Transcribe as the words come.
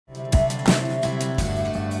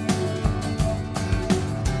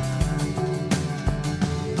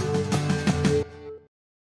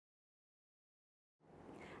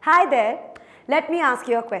Hi there. Let me ask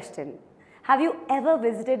you a question. Have you ever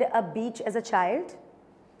visited a beach as a child?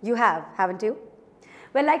 You have, haven't you?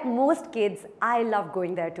 Well, like most kids, I love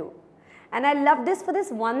going there too. And I loved this for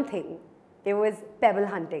this one thing. It was pebble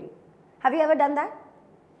hunting. Have you ever done that?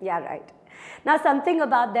 Yeah, right. Now, something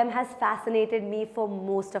about them has fascinated me for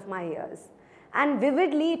most of my years. And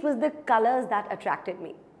vividly, it was the colors that attracted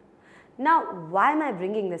me. Now, why am I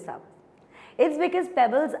bringing this up? It's because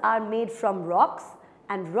pebbles are made from rocks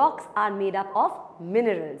and rocks are made up of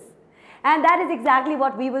minerals. And that is exactly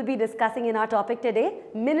what we will be discussing in our topic today,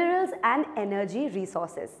 minerals and energy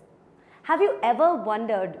resources. Have you ever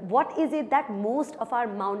wondered what is it that most of our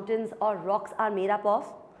mountains or rocks are made up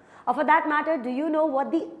of? Or for that matter, do you know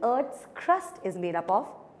what the Earth's crust is made up of?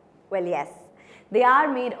 Well, yes, they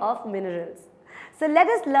are made of minerals. So let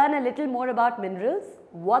us learn a little more about minerals,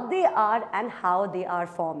 what they are and how they are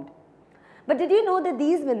formed. But did you know that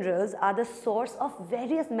these minerals are the source of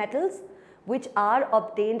various metals which are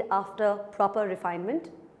obtained after proper refinement?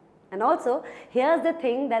 And also, here's the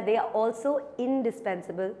thing that they are also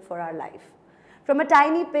indispensable for our life. From a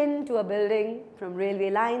tiny pin to a building, from railway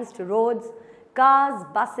lines to roads, cars,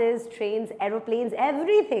 buses, trains, aeroplanes,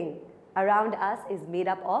 everything around us is made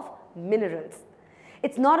up of minerals.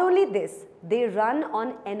 It's not only this, they run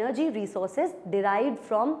on energy resources derived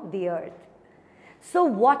from the earth. So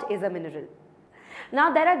what is a mineral?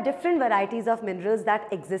 Now there are different varieties of minerals that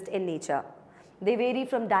exist in nature. They vary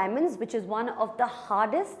from diamonds, which is one of the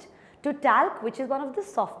hardest, to talc, which is one of the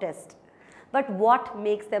softest. But what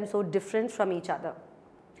makes them so different from each other?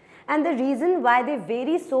 And the reason why they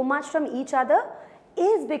vary so much from each other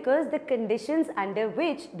is because the conditions under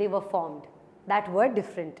which they were formed that were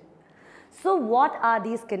different. So what are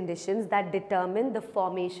these conditions that determine the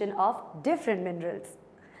formation of different minerals?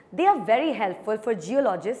 They are very helpful for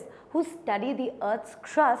geologists who study the Earth's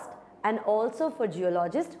crust and also for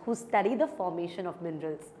geologists who study the formation of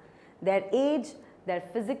minerals, their age, their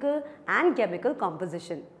physical and chemical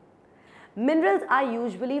composition. Minerals are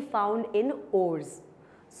usually found in ores.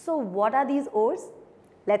 So what are these ores?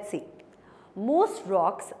 Let's see. Most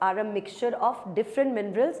rocks are a mixture of different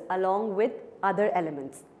minerals along with other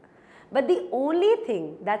elements. But the only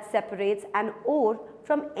thing that separates an ore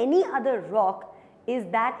from any other rock is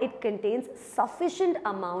that it contains sufficient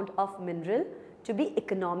amount of mineral to be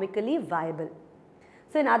economically viable.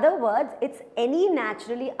 So in other words, it's any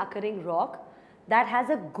naturally occurring rock that has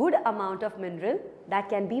a good amount of mineral that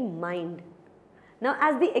can be mined. Now,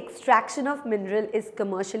 as the extraction of mineral is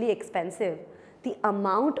commercially expensive, the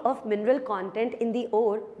amount of mineral content in the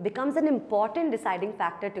ore becomes an important deciding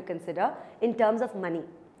factor to consider in terms of money.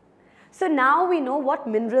 So now we know what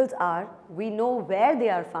minerals are, we know where they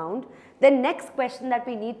are found. The next question that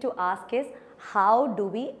we need to ask is, how do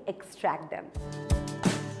we extract them?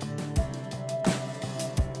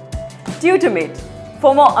 Tutormate.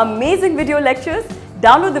 For more amazing video lectures,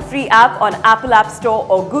 download the free app on Apple App Store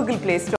or Google Play Store.